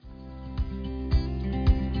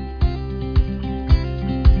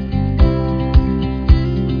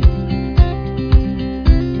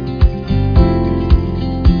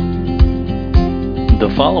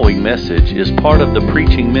The following message is part of the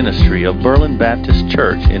preaching ministry of Berlin Baptist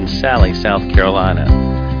Church in Sally, South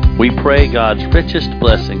Carolina. We pray God's richest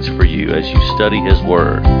blessings for you as you study His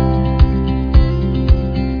Word.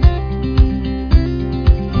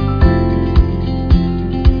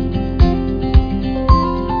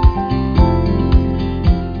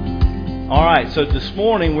 All right, so this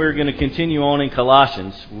morning we're going to continue on in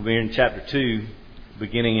Colossians. We'll be in chapter 2,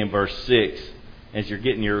 beginning in verse 6. As you're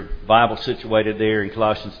getting your Bible situated there in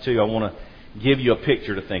Colossians 2, I want to give you a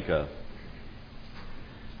picture to think of.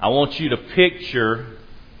 I want you to picture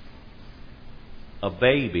a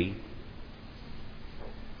baby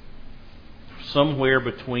somewhere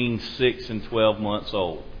between 6 and 12 months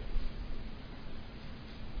old.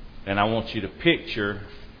 And I want you to picture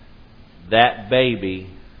that baby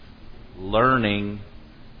learning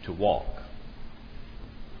to walk.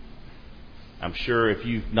 I'm sure if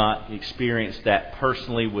you've not experienced that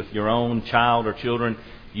personally with your own child or children,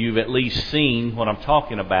 you've at least seen what I'm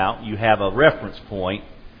talking about. You have a reference point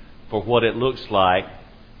for what it looks like.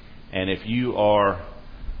 And if you are,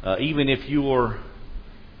 even if you're,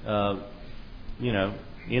 in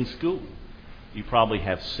school, you probably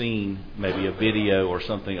have seen maybe a video or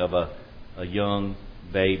something of a young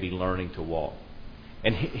baby learning to walk.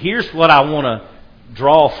 And here's what I want to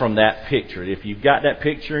draw from that picture. If you've got that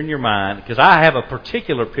picture in your mind, because I have a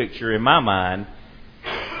particular picture in my mind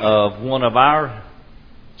of one of our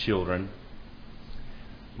children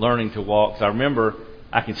learning to walk. So I remember,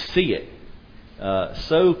 I can see it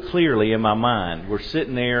so clearly in my mind. We're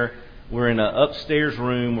sitting there, we're in an upstairs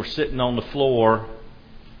room, we're sitting on the floor,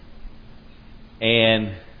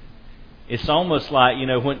 and it's almost like,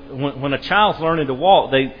 when a child's learning to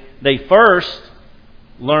walk, they first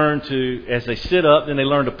learn to, as they sit up, then they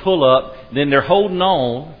learn to pull up, then they're holding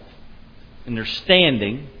on, and they're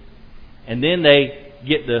standing, and then they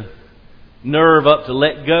get the nerve up to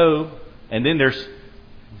let go, and then it's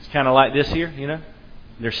kind of like this here,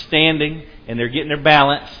 They're standing, and they're getting their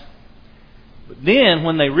balance. But then,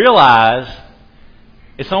 when they realize,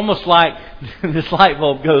 it's almost like this light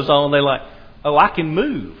bulb goes on, they're like, oh, I can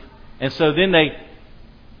move. And so then they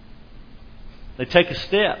take a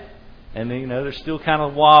step. And then, they're still kind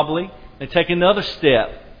of wobbly. They take another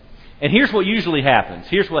step. And here's what usually happens.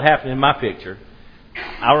 Here's what happened in my picture.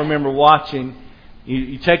 I remember watching,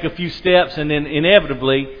 you take a few steps, and then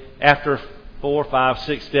inevitably, after 4, 5,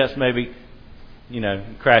 6 steps maybe,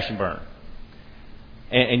 crash and burn.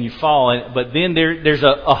 And you fall. But then there's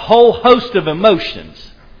a whole host of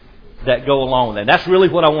emotions that go along with that. That's really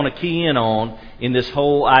what I want to key in on in this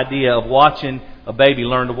whole idea of watching a baby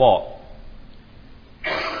learn to walk.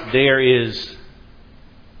 There is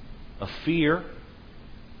a fear.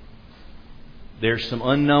 There's some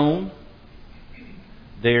unknown.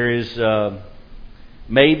 There is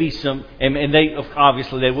maybe some, and they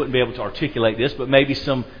obviously they wouldn't be able to articulate this, but maybe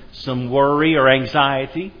some worry or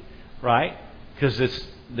anxiety, right? Because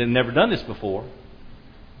they've never done this before.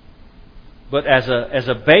 But as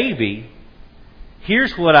a baby,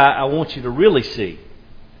 here's what I want you to really see.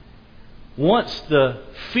 Once the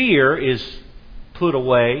fear is put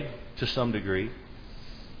away to some degree,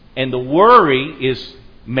 and the worry is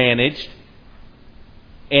managed,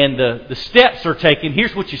 and the steps are taken,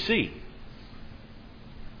 here's what you see.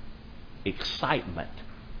 Excitement.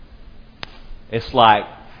 It's like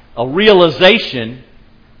a realization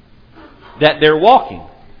that they're walking.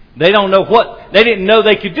 They didn't know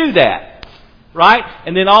they could do that. Right?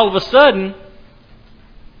 And then all of a sudden,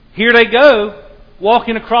 here they go,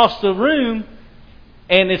 walking across the room.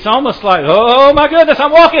 And it's almost like, oh my goodness,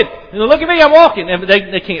 I'm walking. Look at me, I'm walking. And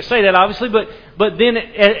they can't say that, obviously. But then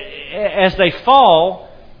as they fall,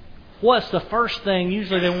 what's the first thing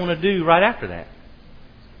usually they want to do right after that?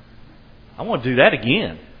 I want to do that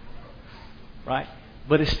again. Right?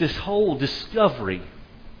 But it's this whole discovery.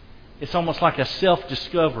 It's almost like a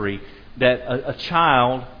self-discovery that a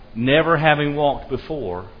child, never having walked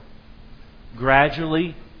before,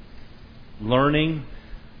 gradually learning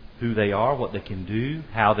who they are, what they can do,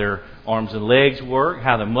 how their arms and legs work,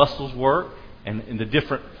 how their muscles work, and the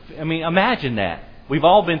different... imagine that. We've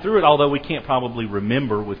all been through it, although we can't probably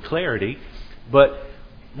remember with clarity. But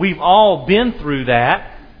we've all been through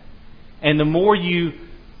that. And the more you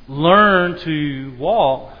learn to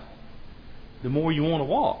walk, the more you want to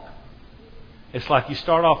walk. It's like you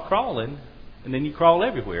start off crawling, and then you crawl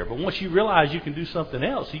everywhere. But once you realize you can do something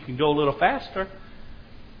else, you can go a little faster.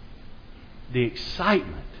 The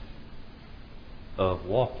excitement of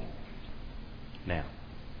walking. Now,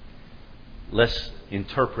 let's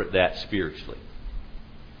interpret that spiritually.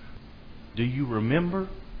 Do you remember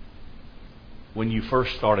when you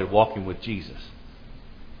first started walking with Jesus?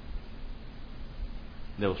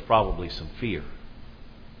 there was probably some fear.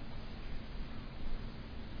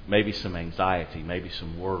 Maybe some anxiety, maybe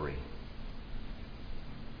some worry.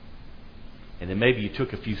 And then maybe you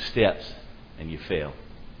took a few steps and you fell.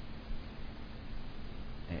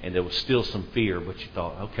 And there was still some fear, but you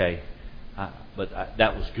thought, okay,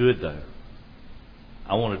 that was good though.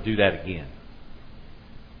 I want to do that again.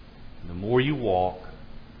 And the more you walk,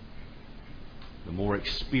 the more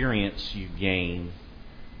experience you gain,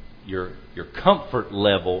 your comfort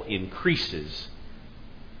level increases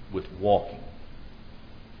with walking.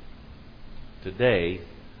 Today,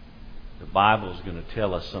 the Bible is going to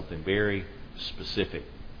tell us something very specific.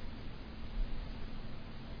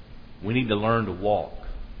 We need to learn to walk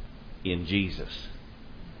in Jesus.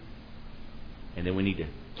 And then we need to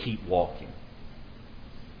keep walking.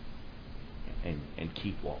 And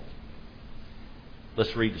keep walking.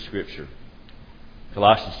 Let's read the Scripture.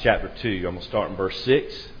 Colossians chapter 2. I'm going to start in verse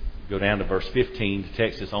 6. Go down to verse 15. The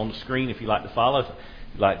text is on the screen if you'd like to follow. If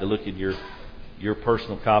you'd like to look at your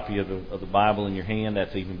personal copy of the Bible in your hand,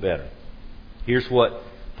 that's even better. Here's what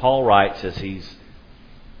Paul writes as he's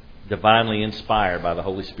divinely inspired by the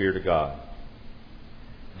Holy Spirit of God.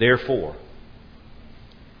 Therefore,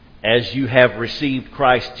 as you have received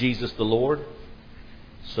Christ Jesus the Lord,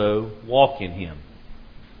 so walk in Him,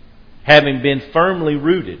 having been firmly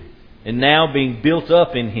rooted and now being built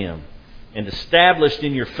up in Him and established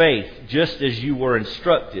in your faith, just as you were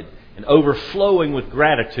instructed, and overflowing with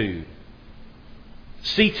gratitude.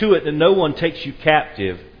 See to it that no one takes you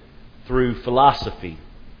captive through philosophy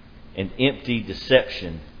and empty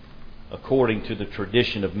deception, according to the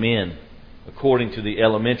tradition of men, according to the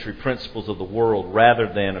elementary principles of the world,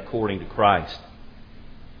 rather than according to Christ.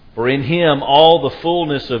 For in Him all the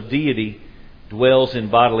fullness of deity dwells in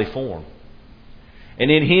bodily form. And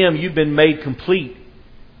in Him you've been made complete,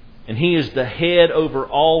 and He is the head over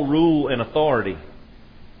all rule and authority.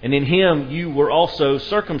 And in Him you were also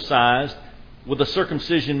circumcised with a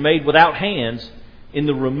circumcision made without hands, in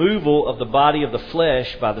the removal of the body of the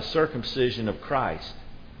flesh by the circumcision of Christ,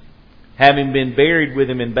 having been buried with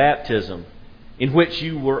Him in baptism, in which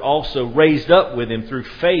you were also raised up with Him through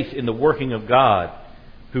faith in the working of God,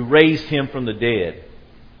 who raised Him from the dead.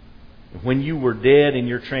 When you were dead in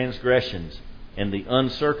your transgressions and the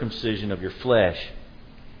uncircumcision of your flesh,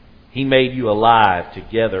 He made you alive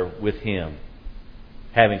together with Him,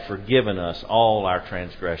 having forgiven us all our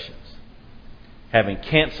transgressions, having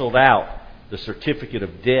canceled out the certificate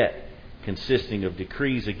of debt consisting of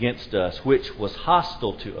decrees against us, which was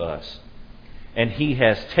hostile to us, and He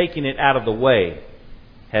has taken it out of the way,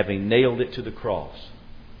 having nailed it to the cross.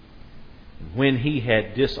 And when He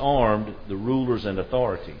had disarmed the rulers and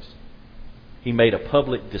authorities, He made a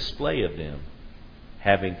public display of them,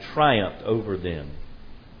 having triumphed over them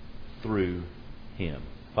through Him.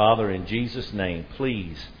 Father, in Jesus' name,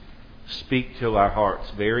 please speak to our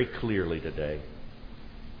hearts very clearly today.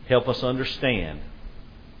 Help us understand,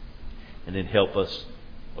 and then help us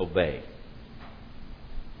obey.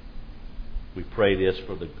 We pray this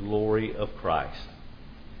for the glory of Christ.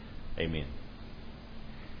 Amen.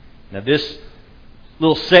 Now this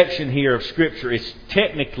little section here of Scripture is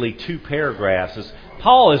technically 2 paragraphs.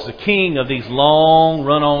 Paul is the king of these long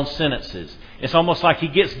run-on sentences. It's almost like he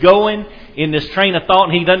gets going in this train of thought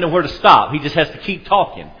and he doesn't know where to stop. He just has to keep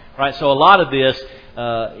talking. Right? So a lot of this,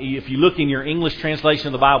 if you look in your English translation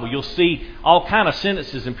of the Bible, you'll see all kind of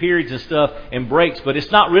sentences and periods and stuff and breaks, but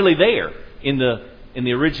it's not really there in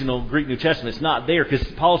the original Greek New Testament. It's not there because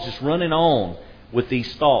Paul's just running on with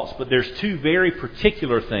these thoughts. But there's 2 very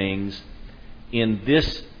particular things in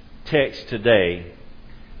this text today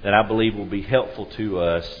that I believe will be helpful to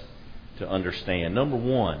us to understand. Number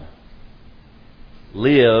 1,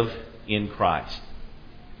 live in Christ.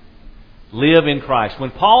 Live in Christ.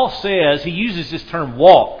 When Paul says, he uses this term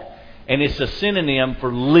walk, and it's a synonym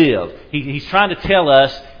for live. He's trying to tell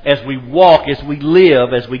us as we walk, as we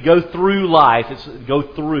live, as we go through life, it's go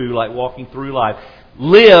through, like walking through life,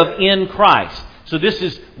 live in Christ. So this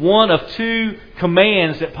is one of 2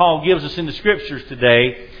 commands that Paul gives us in the Scriptures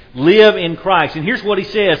today. Live in Christ. And here's what he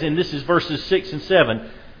says, and this is verses 6 and 7.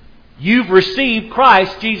 You've received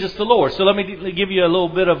Christ Jesus the Lord. So let me give you a little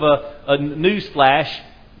bit of a news flash.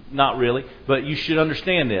 Not really, but you should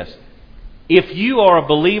understand this. If you are a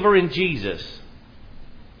believer in Jesus,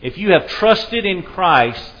 if you have trusted in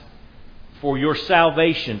Christ for your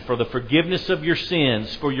salvation, for the forgiveness of your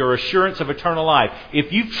sins, for your assurance of eternal life,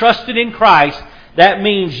 if you've trusted in Christ, that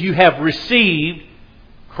means you have received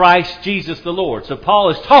Christ Jesus the Lord. So Paul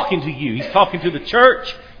is talking to you. He's talking to the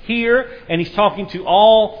church here, and he's talking to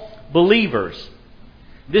all believers.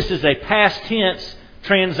 This is a past tense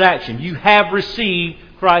transaction. You have received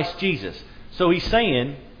Christ Jesus. So he's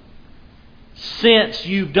saying, since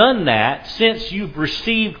you've done that, since you've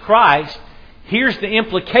received Christ, here's the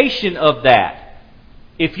implication of that.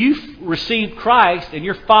 If you've received Christ and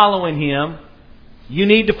you're following Him, you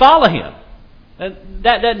need to follow Him.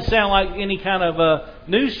 That doesn't sound like any kind of a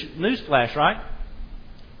newsflash, right?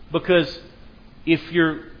 Because if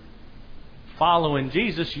you're following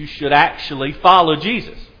Jesus, you should actually follow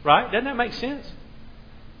Jesus, right? Doesn't that make sense?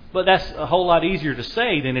 But that's a whole lot easier to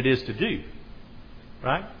say than it is to do,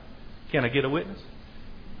 right? Can I get a witness?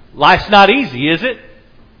 Life's not easy, is it?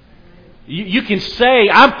 You can say,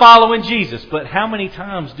 I'm following Jesus, but how many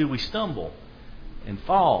times do we stumble and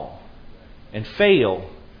fall and fail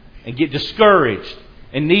and get discouraged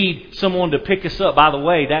and need someone to pick us up? By the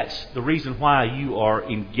way, that's the reason why you are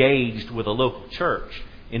engaged with a local church,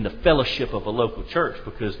 in the fellowship of a local church,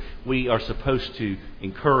 because we are supposed to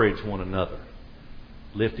encourage one another,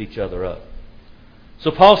 lift each other up.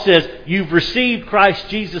 So Paul says, you've received Christ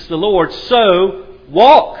Jesus the Lord, so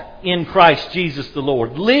walk in Christ Jesus the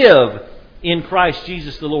Lord. Live in Christ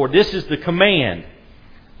Jesus the Lord. This is the command.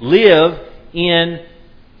 Live in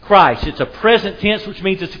Christ. It's a present tense, which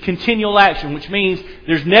means it's a continual action, which means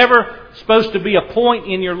there's never supposed to be a point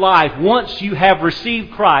in your life, once you have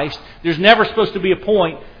received Christ, there's never supposed to be a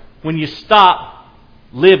point when you stop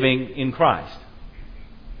living in Christ.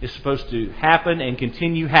 It's supposed to happen and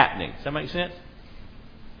continue happening. Does that make sense?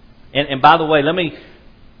 And by the way,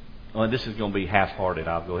 this is going to be half-hearted,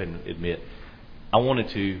 I'll go ahead and admit. I wanted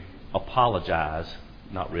to apologize,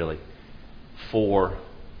 not really, for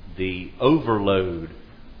the overload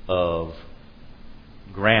of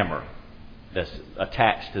grammar that's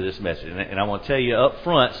attached to this message. And I want to tell you up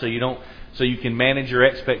front so you can manage your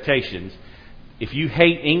expectations. If you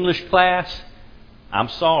hate English class, I'm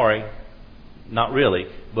sorry. Not really,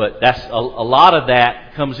 but that's a lot of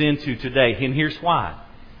that comes into today. And here's why.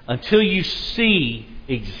 Until you see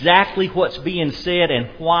exactly what's being said and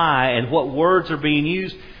why and what words are being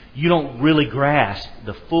used, you don't really grasp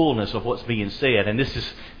the fullness of what's being said. And this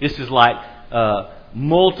is like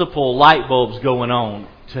multiple light bulbs going on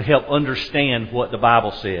to help understand what the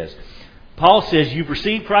Bible says. Paul says, you've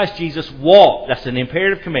received Christ Jesus, walk. That's an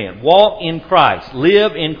imperative command. Walk in Christ.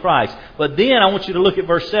 Live in Christ. But then I want you to look at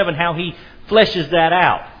verse 7, how he fleshes that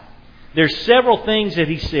out. There's several things that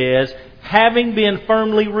he says, having been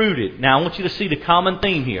firmly rooted. Now I want you to see the common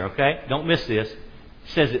theme here, okay? Don't miss this.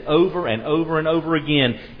 He says it over and over and over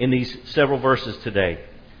again in these several verses today.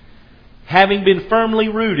 Having been firmly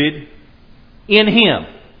rooted in Him.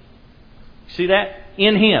 See that?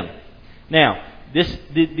 In Him. Now,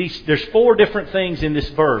 there's four different things in this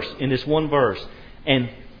verse, in this one verse. And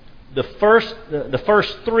the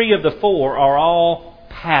first three of the four are all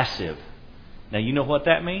passive. Now, you know what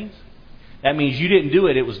that means? That means you didn't do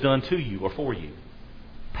it, it was done to you or for you.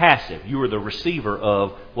 Passive. You were the receiver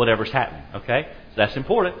of whatever's happening. Okay? So that's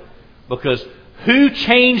important. Because who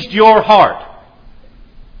changed your heart?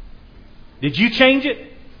 Did you change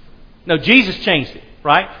it? No, Jesus changed it,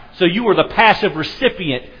 right? So you were the passive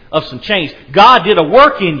recipient of some change. God did a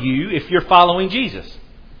work in you if you're following Jesus.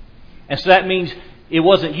 And so that means it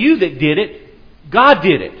wasn't you that did it. God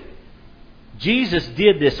did it. Jesus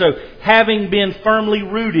did this. So having been firmly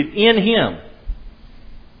rooted in Him,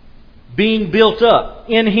 being built up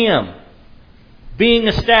in Him, being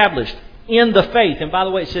established in the faith. And by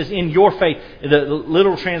the way, it says in your faith. The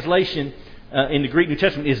literal translation in the Greek New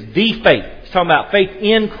Testament is the faith. It's talking about faith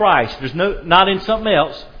in Christ. There's not in something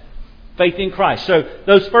else. Faith in Christ. So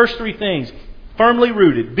those first three things, firmly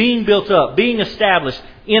rooted, being built up, being established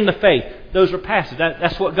in the faith, those are passive.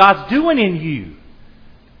 That's what God's doing in you.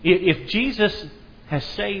 If Jesus has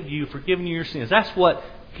saved you, forgiven you your sins, that's what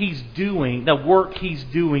He's doing, the work He's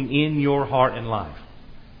doing in your heart and life.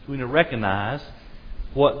 So we need to recognize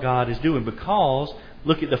what God is doing, because,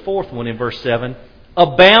 look at the fourth one in verse 7,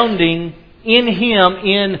 abounding in Him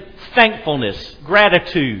in thankfulness,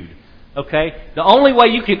 gratitude. Okay? The only way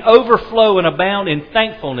you can overflow and abound in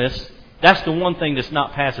thankfulness, that's the one thing that's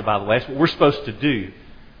not passive, by the way. That's what we're supposed to do.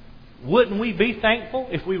 Wouldn't we be thankful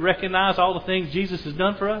if we recognize all the things Jesus has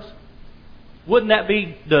done for us? Wouldn't that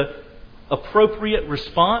be the appropriate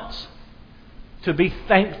response? To be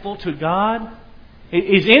thankful to God?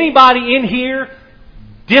 Is anybody in here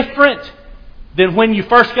different than when you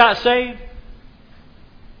first got saved?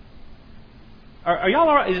 Are y'all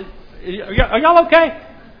all right? Are y'all okay?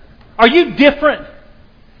 Are you different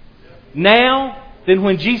now than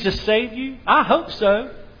when Jesus saved you? I hope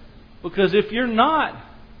so. Because if you're not,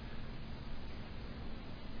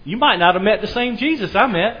 you might not have met the same Jesus I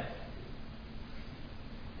met.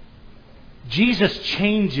 Jesus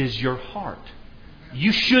changes your heart.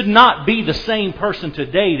 You should not be the same person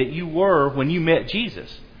today that you were when you met Jesus.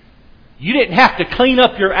 You didn't have to clean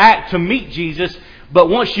up your act to meet Jesus, but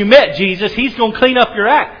once you met Jesus, He's going to clean up your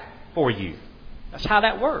act for you. That's how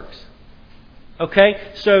that works.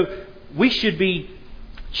 Okay? So we should be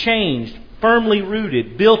changed, firmly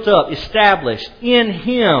rooted, built up, established in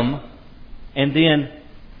Him, and then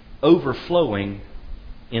overflowing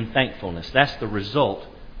in thankfulness. That's the result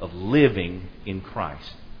of living in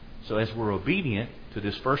Christ. So as we're obedient to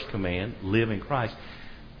this first command, live in Christ,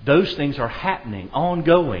 those things are happening,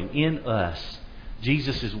 ongoing in us.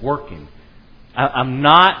 Jesus is working. I'm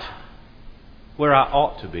not where I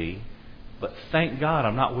ought to be, but thank God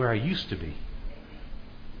I'm not where I used to be.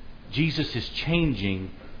 Jesus is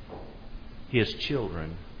changing His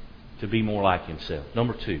children to be more like Himself.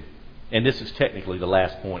 Number 2, and this is technically the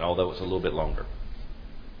last point, although it's a little bit longer.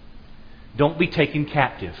 Don't be taken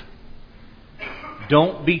captive.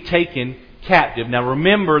 Don't be taken captive. Now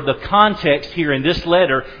remember, the context here in this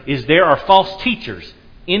letter is there are false teachers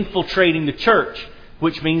infiltrating the church,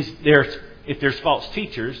 which means if there's false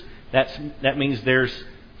teachers, that means there's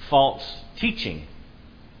false teaching.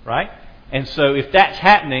 Right? And so if that's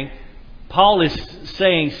happening, Paul is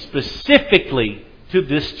saying specifically to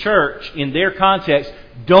this church in their context,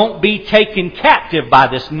 don't be taken captive by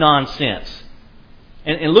this nonsense.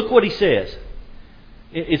 And look what he says.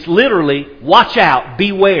 It's literally, watch out,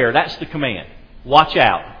 beware. That's the command. Watch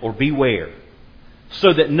out or beware.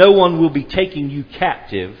 So that no one will be taking you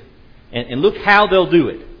captive. And look how they'll do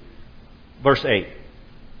it. Verse 8.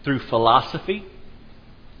 Through philosophy.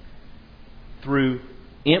 Through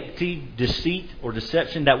empty deceit or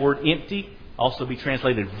deception. That word empty also be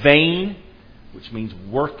translated vain, which means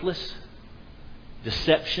worthless.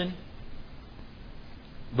 Deception.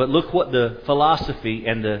 But look what the philosophy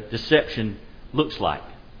and the deception looks like.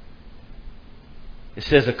 It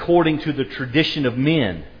says, according to the tradition of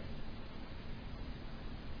men,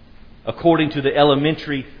 according to the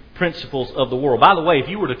elementary principles of the world. By the way, if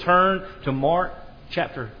you were to turn to Mark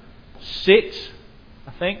chapter 6,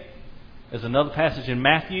 I think, there's another passage in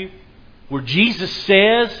Matthew where Jesus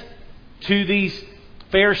says to these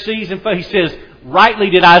Pharisees, he says, rightly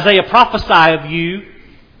did Isaiah prophesy of you,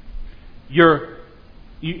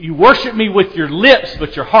 you worship me with your lips,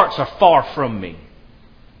 but your hearts are far from me.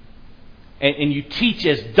 And you teach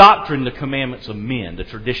as doctrine the commandments of men, the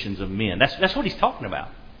traditions of men. That's what he's talking about.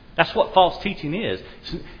 That's what false teaching is.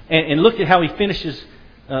 And look at how he finishes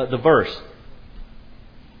the verse.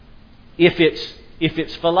 If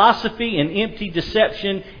it's philosophy and empty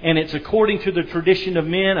deception, and it's according to the tradition of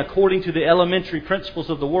men, according to the elementary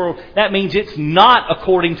principles of the world, that means it's not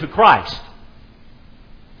according to Christ.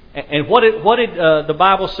 And what did the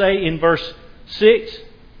Bible say in verse 6?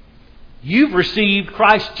 You've received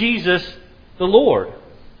Christ Jesus the Lord.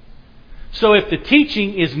 So if the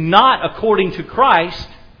teaching is not according to Christ,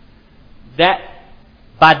 that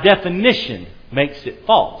by definition makes it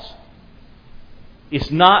false.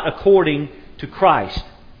 It's not according to Christ.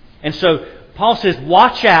 And so Paul says,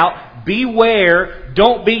 watch out, beware,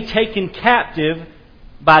 don't be taken captive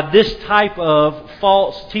by this type of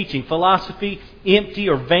false teaching, philosophy, empty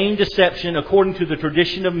or vain deception according to the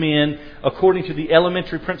tradition of men, according to the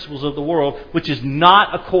elementary principles of the world, which is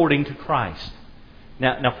not according to Christ.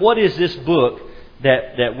 Now what is this book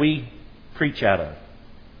that we preach out of?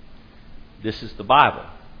 This is the Bible.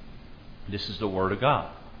 This is the Word of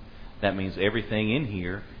God. That means everything in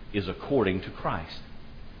here is according to Christ.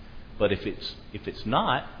 But if it's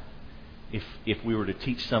not, if we were to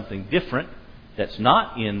teach something different that's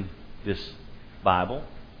not in this Bible,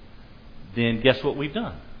 then guess what we've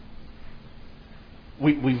done?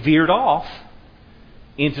 We veered off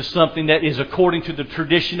into something that is according to the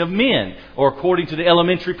tradition of men, or according to the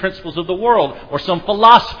elementary principles of the world, or some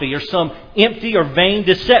philosophy, or some empty or vain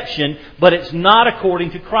deception, but it's not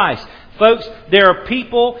according to Christ. Folks, there are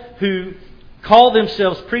people who call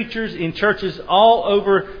themselves preachers in churches all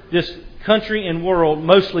over this country and world,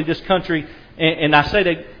 mostly this country, and I say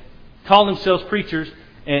they call themselves preachers,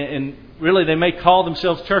 and really they may call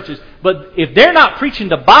themselves churches, but if they're not preaching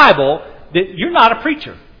the Bible, then you're not a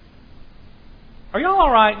preacher. Are y'all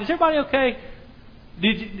all right? Is everybody okay?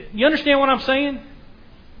 You understand what I'm saying?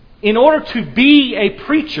 In order to be a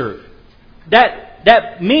preacher,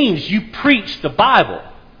 that means you preach the Bible.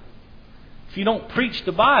 If you don't preach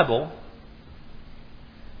the Bible,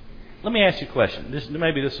 let me ask you a question.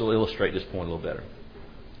 Maybe this will illustrate this point a little better.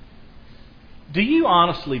 Do you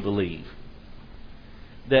honestly believe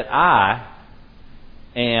that I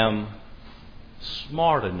am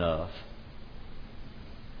smart enough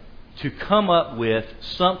to come up with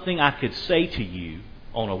something I could say to you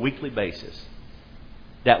on a weekly basis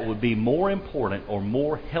that would be more important or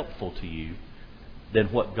more helpful to you than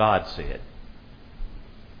what God said?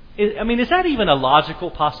 Is that even a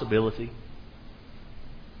logical possibility?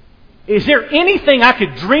 Is there anything I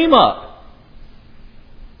could dream up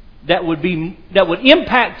that would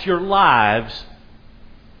impact your lives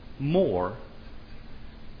more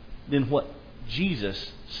than what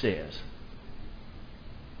Jesus says?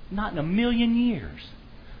 Not in a million years.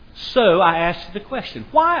 So I asked the question,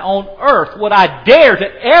 why on earth would I dare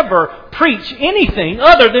to ever preach anything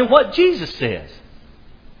other than what Jesus says?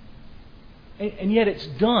 And yet it's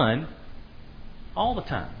done all the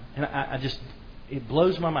time. And it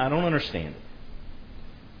blows my mind. I don't understand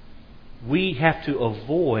it. We have to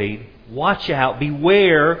avoid, watch out,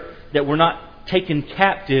 beware that we're not taken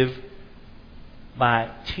captive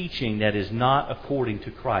by teaching that is not according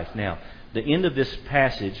to Christ. Now, the end of this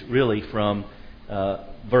passage, really from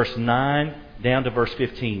verse 9 down to verse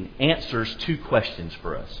 15, answers two questions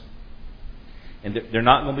for us. And they're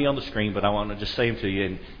not going to be on the screen, but I want to just say them to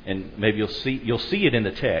you, and maybe you'll see it in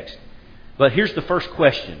the text. But here's the first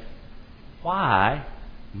question. Why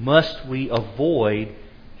must we avoid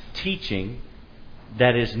teaching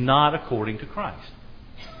that is not according to Christ?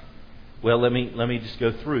 Well, let me just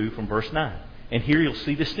go through from verse 9. And here you'll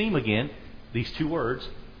see this theme again, these two words,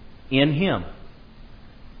 in Him.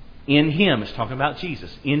 In Him. It's talking about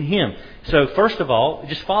Jesus. In Him. So first of all,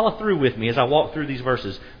 just follow through with me as I walk through these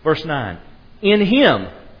verses. Verse 9. In Him,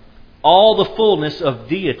 all the fullness of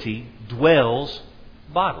deity dwells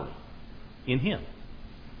bodily. In Him.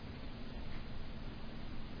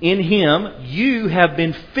 In Him, you have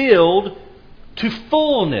been filled to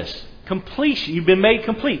fullness, completion. You've been made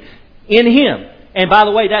complete. In Him. And by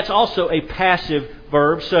the way, that's also a passive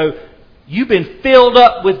verb. So you've been filled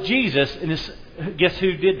up with Jesus. And guess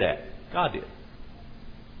who did that? God did.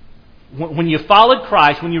 When you followed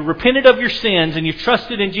Christ, when you repented of your sins and you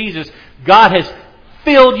trusted in Jesus, God has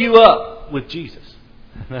filled you up with Jesus.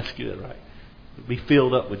 That's good, right? Be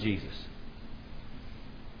filled up with Jesus.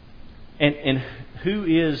 And who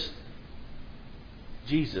is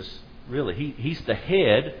Jesus, really? He's the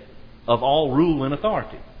head of all rule and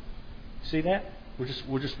authority. See that?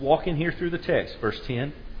 We're just walking here through the text, verse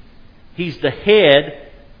 10. He's the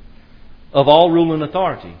head of all rule and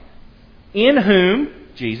authority. In whom,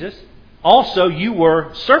 Jesus, also you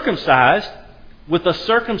were circumcised with a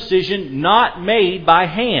circumcision not made by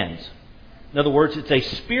hands. In other words, it's a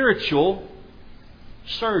spiritual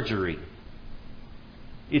surgery.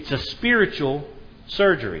 It's a spiritual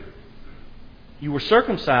surgery. You were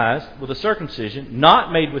circumcised with a circumcision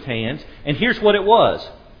not made with hands. And here's what it was.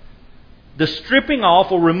 The stripping off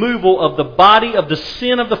or removal of the body of the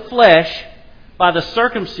sin of the flesh by the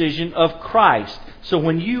circumcision of Christ. So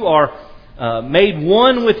when you are made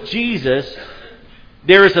one with Jesus,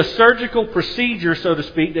 there is a surgical procedure, so to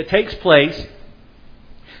speak, that takes place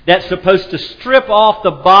that's supposed to strip off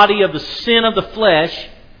the body of the sin of the flesh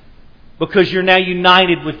because you're now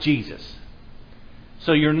united with Jesus.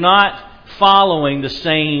 So you're not following the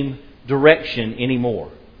same direction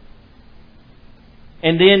anymore.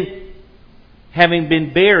 And then, having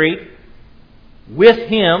been buried with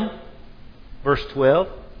Him, verse 12,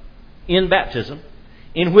 in baptism,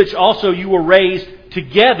 in which also you were raised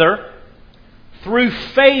together through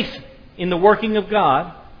faith in the working of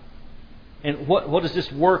God. And what does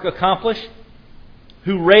this work accomplish?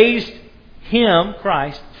 Who raised Him,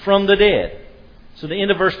 Christ, from the dead. So the end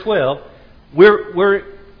of verse 12, we're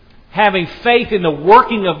having faith in the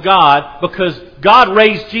working of God because God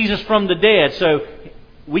raised Jesus from the dead. So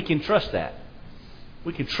we can trust that.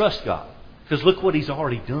 We can trust God because look what He's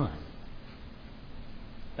already done.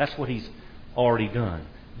 That's what He's already done.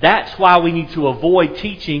 That's why we need to avoid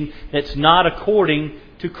teaching that's not according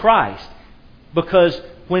to Christ. Because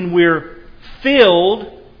when we're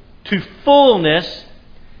filled to fullness,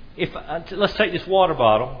 let's take this water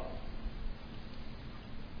bottle.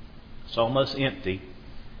 It's almost empty.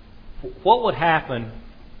 What would happen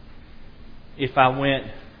if I went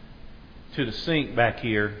to the sink back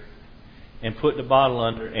here and put the bottle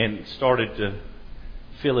under and started to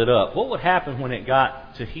fill it up? What would happen when it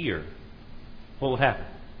got to here? What would happen?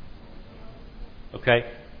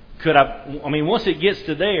 Okay. Once it gets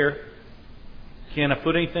to there, can I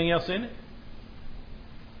put anything else in it?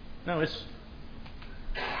 No, it's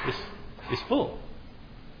full.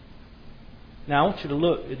 Now I want you to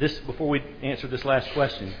look at this before we answer this last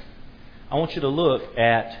question. I want you to look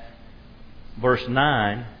at verse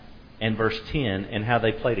 9 and verse 10 and how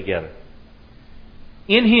they play together.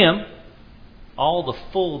 In Him, all the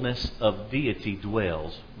fullness of deity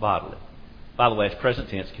dwells bodily. By the way, it's present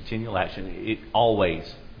tense, continual action. It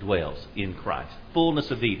always dwells in Christ.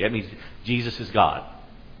 Fullness of deity. That means Jesus is God.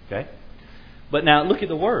 Okay? But now look at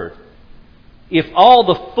the word. If all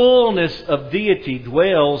the fullness of deity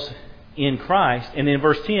dwells in Christ, and in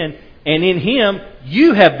verse 10, and in Him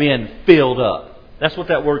you have been filled up. That's what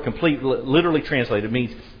that word complete literally translated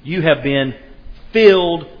means. You have been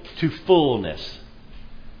filled to fullness.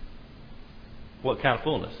 What kind of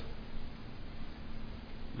fullness?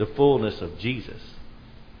 The fullness of Jesus.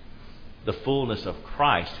 The fullness of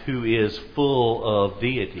Christ, who is full of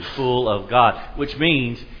deity, full of God. Which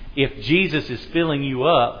means, if Jesus is filling you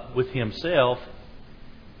up with Himself,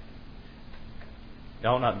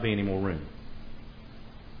 there ought not be any more room.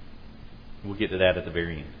 We'll get to that at the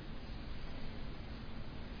very end.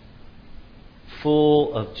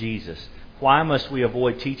 Full of Jesus. Why must we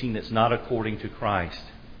avoid teaching that's not according to Christ?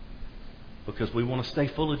 Because we want to stay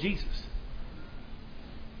full of Jesus.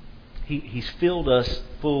 He's filled us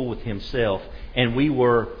full with Himself, and we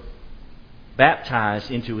were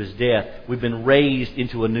baptized into His death. We've been raised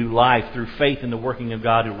into a new life through faith in the working of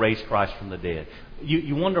God who raised Christ from the dead.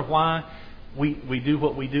 You wonder why we do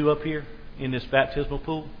what we do up here in this baptismal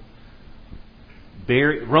pool?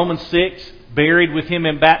 Romans 6, buried with Him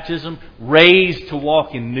in baptism, raised to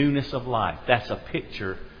walk in newness of life. That's a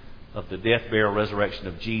picture of the death, burial, resurrection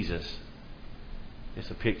of Jesus.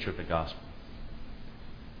 It's a picture of the gospel.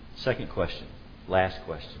 Second question, last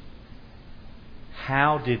question.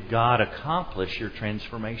 How did God accomplish your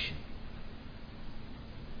transformation?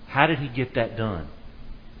 How did He get that done?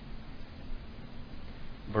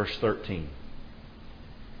 Verse 13.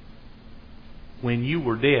 When you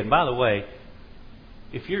were dead. By the way,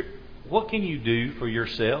 what can you do for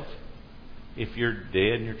yourself if you're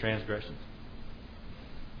dead in your transgressions?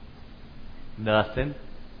 Nothing.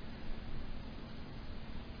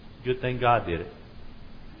 Good thing God did it.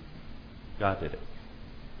 God did it.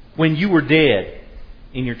 When you were dead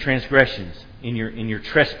in your transgressions, in your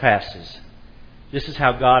trespasses, this is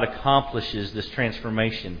how God accomplishes this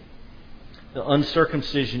transformation. The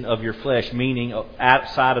uncircumcision of your flesh, meaning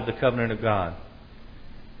outside of the covenant of God.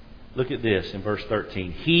 Look at this in verse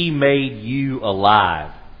 13. He made you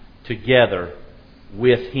alive together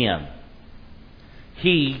with Him.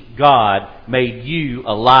 He, God, made you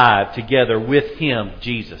alive together with Him,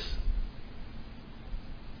 Jesus.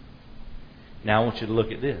 Now I want you to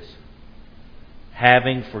look at this.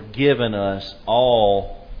 Having forgiven us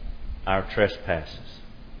all our trespasses.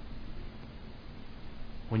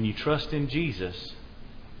 When you trust in Jesus,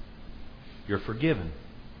 you're forgiven.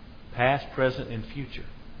 Past, present, and future.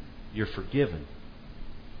 You're forgiven.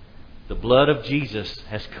 The blood of Jesus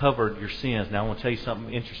has covered your sins. Now I want to tell you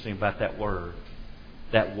something interesting about that word.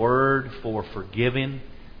 That word for forgiving,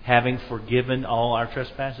 having forgiven all our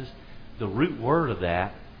trespasses, the root word of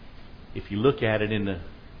that, if you look at it in the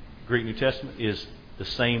Greek New Testament, is the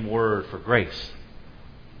same word for grace.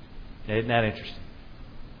 Now, isn't that interesting?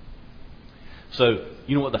 So,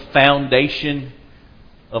 you know what the foundation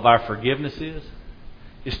of our forgiveness is?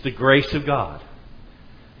 It's the grace of God.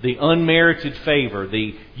 The unmerited favor.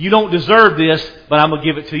 You don't deserve this, but I'm going to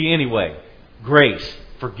give it to you anyway. Grace,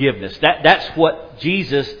 forgiveness. That's what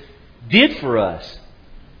Jesus did for us.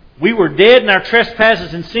 We were dead in our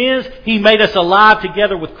trespasses and sins. He made us alive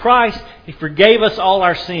together with Christ. He forgave us all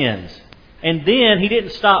our sins. And then He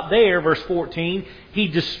didn't stop there, verse 14. He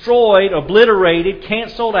destroyed, obliterated,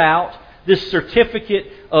 canceled out this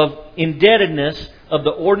certificate of indebtedness of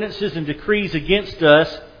the ordinances and decrees against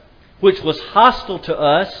us, which was hostile to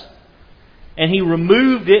us. And He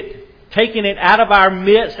removed it, taking it out of our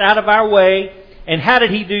midst, out of our way. And how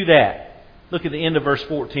did He do that? Look at the end of verse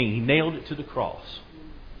 14. He nailed it to the cross.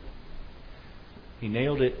 He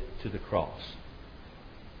nailed it to the cross.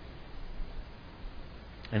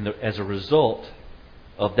 And as a result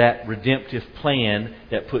of that redemptive plan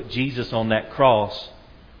that put Jesus on that cross,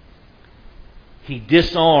 He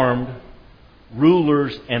disarmed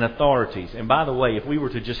rulers and authorities. And by the way, if we were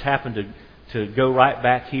to just happen to go right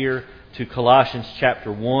back here to Colossians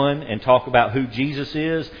chapter 1 and talk about who Jesus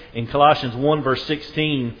is, in Colossians 1 verse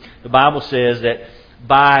 16, the Bible says that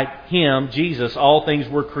by Him, Jesus, all things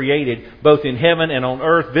were created, both in heaven and on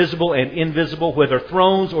earth, visible and invisible, whether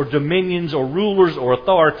thrones or dominions or rulers or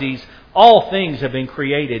authorities, all things have been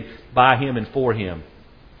created by Him and for Him.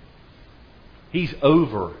 He's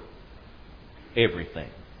over everything.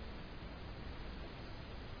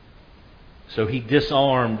 So He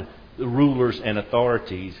disarmed the rulers and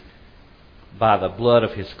authorities by the blood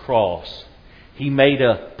of His cross. He made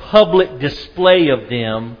a public display of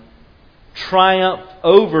them, triumphed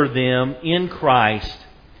over them in Christ.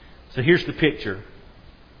 So here's the picture.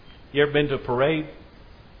 You ever been to a parade?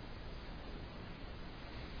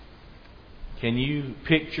 Can you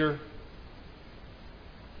picture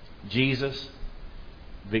Jesus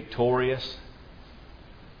victorious,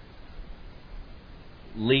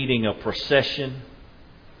 leading a procession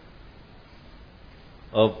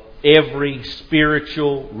of every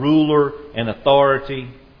spiritual ruler and authority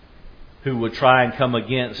who would try and come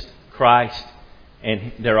against Christ,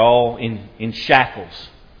 and they're all in shackles,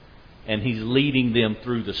 and He's leading them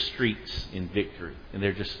through the streets in victory, and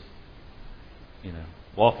they're just,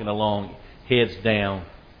 walking along, heads down,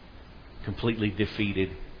 completely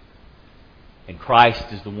defeated, and Christ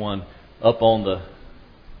is the one up on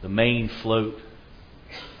the main float,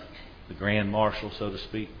 the Grand Marshal, so to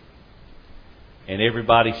speak, and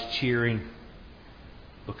everybody's cheering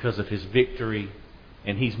because of His victory.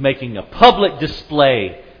 And He's making a public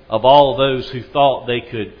display of all those who thought they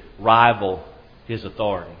could rival His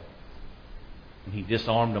authority. And He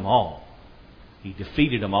disarmed them all. He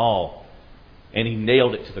defeated them all. And He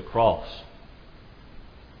nailed it to the cross.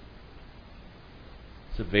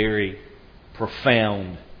 It's a very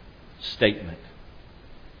profound statement.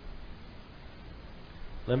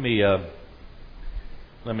 Let me land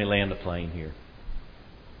the plane here.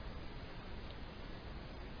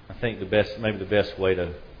 I think maybe the best way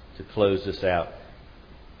to close this out.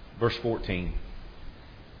 Verse 14.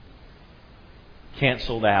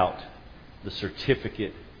 Canceled out the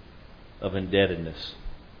certificate of indebtedness.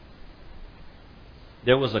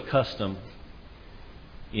 There was a custom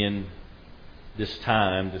in this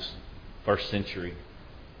time, this first century,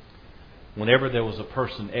 whenever there was a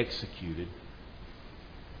person executed,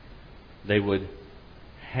 they would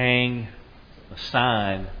hang a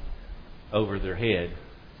sign over their head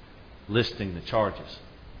listing the charges.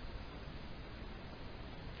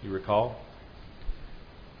 You recall?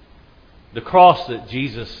 The cross that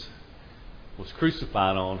Jesus was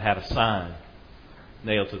crucified on had a sign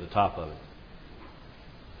nailed to the top of it.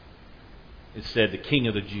 It said, "The King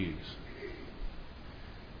of the Jews."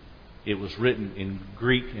 It was written in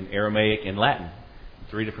Greek and Aramaic and Latin,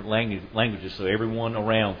 3 different languages, so everyone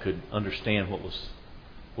around could understand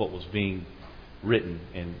what was being written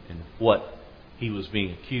and what he was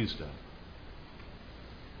being accused of.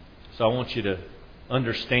 So I want you to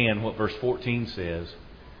understand what verse 14 says.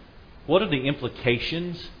 What are the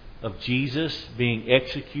implications of Jesus being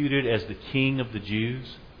executed as the King of the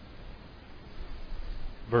Jews?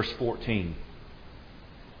 Verse 14.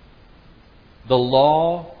 The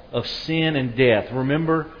law of sin and death.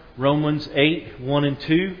 Remember Romans 8, 1 and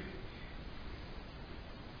 2?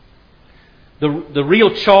 The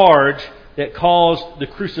real charge that caused the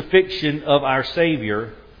crucifixion of our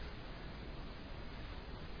Savior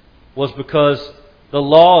was because the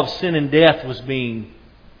law of sin and death was being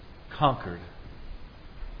conquered.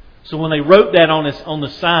 So when they wrote that on the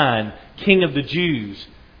sign, King of the Jews,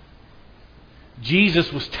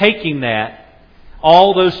 Jesus was taking that,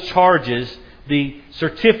 all those charges, the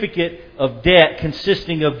certificate of debt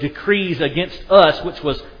consisting of decrees against us, which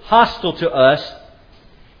was hostile to us,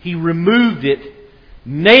 He removed it,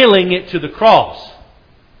 nailing it to the cross.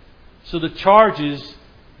 So the charges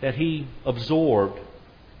that He absorbed,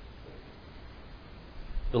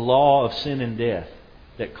 the law of sin and death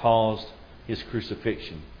that caused His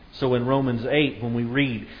crucifixion. So in Romans 8, when we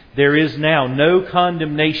read, "There is now no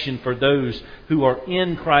condemnation for those who are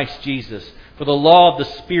in Christ Jesus. For the law of the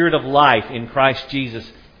Spirit of life in Christ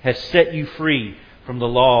Jesus has set you free from the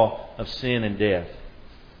law of sin and death."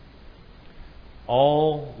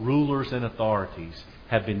 All rulers and authorities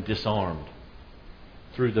have been disarmed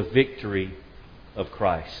through the victory of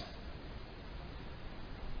Christ.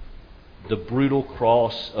 The brutal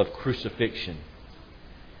cross of crucifixion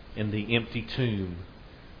and the empty tomb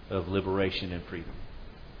of liberation and freedom.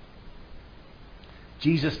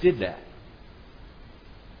 Jesus did that.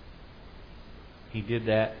 He did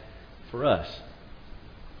that for us.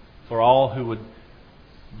 For all who would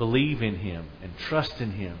believe in Him and trust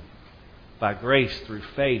in Him by grace through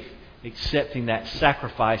faith, accepting that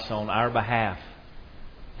sacrifice on our behalf,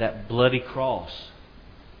 that bloody cross.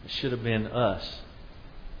 It should have been us.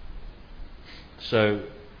 So,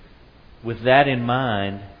 with that in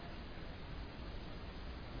mind,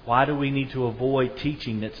 why do we need to avoid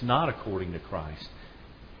teaching that's not according to Christ?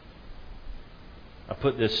 I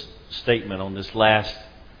put this statement on this last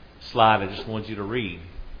slide I just want you to read.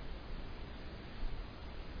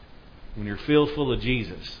 When you're filled full of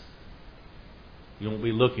Jesus, you won't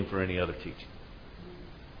be looking for any other teaching.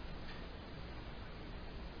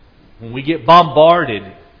 When we get bombarded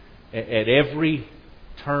at every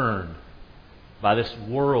turn by this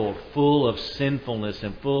world full of sinfulness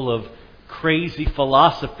and full of crazy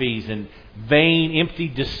philosophies and vain, empty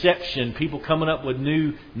deception, people coming up with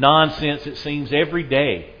new nonsense, it seems, every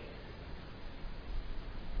day.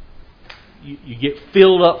 You get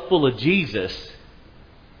filled up full of Jesus,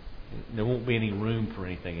 There won't be any room for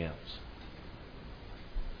anything else.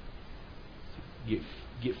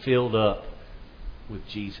 Get filled up with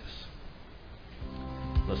Jesus.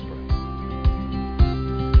 Let's pray.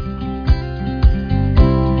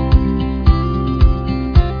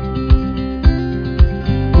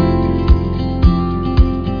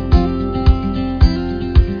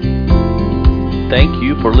 Thank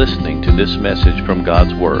you for listening to this message from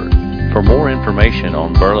God's Word. For more information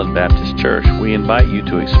on Berlin Baptist Church, we invite you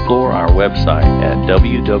to explore our website at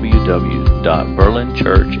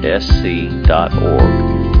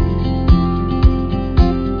www.berlinchurchsc.org.